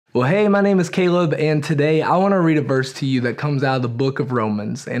Well, hey, my name is Caleb, and today I want to read a verse to you that comes out of the book of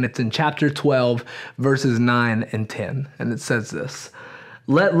Romans, and it's in chapter 12, verses 9 and 10. And it says this: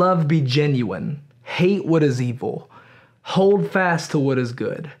 "Let love be genuine, hate what is evil, hold fast to what is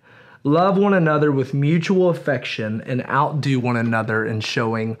good. Love one another with mutual affection, and outdo one another in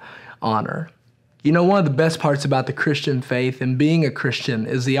showing honor." You know, one of the best parts about the Christian faith and being a Christian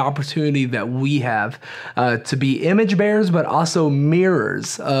is the opportunity that we have to be image bearers, but also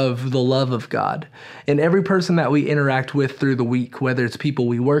mirrors of the love of God. And every person that we interact with through the week, whether it's people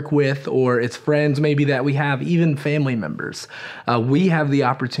we work with or it's friends maybe that we have, even family members, we have the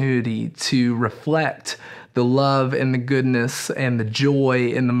opportunity to reflect the love and the goodness and the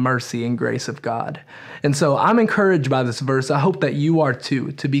joy and the mercy and grace of God. And so I'm encouraged by this verse. I hope that you are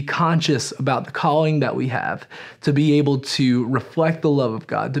too, to be conscious about the calling that we have, to be able to reflect the love of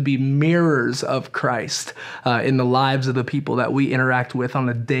God, to be mirrors of Christ in the lives of the people that we interact with on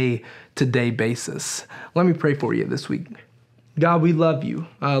a day-to-day basis. Let me pray for you this week. God, we love you.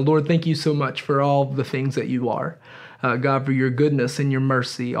 Lord, thank you so much for all the things that you are. God, for your goodness and your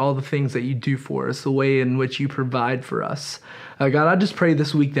mercy, all the things that you do for us, the way in which you provide for us. God, I just pray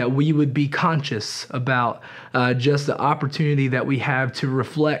this week that we would be conscious about just the opportunity that we have to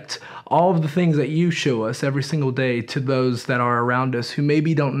reflect all of the things that you show us every single day to those that are around us who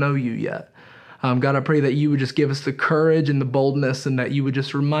maybe don't know you yet. God, I pray that you would just give us the courage and the boldness, and that you would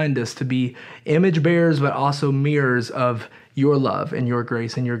just remind us to be image bearers, but also mirrors of your love and your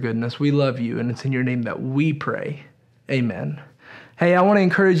grace and your goodness. We love you, and it's in your name that we pray. Amen. Hey, I want to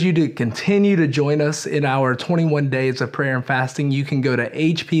encourage you to continue to join us in our 21 days of prayer and fasting. You can go to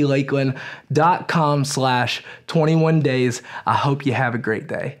hplakeland.com/21 days. I hope you have a great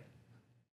day.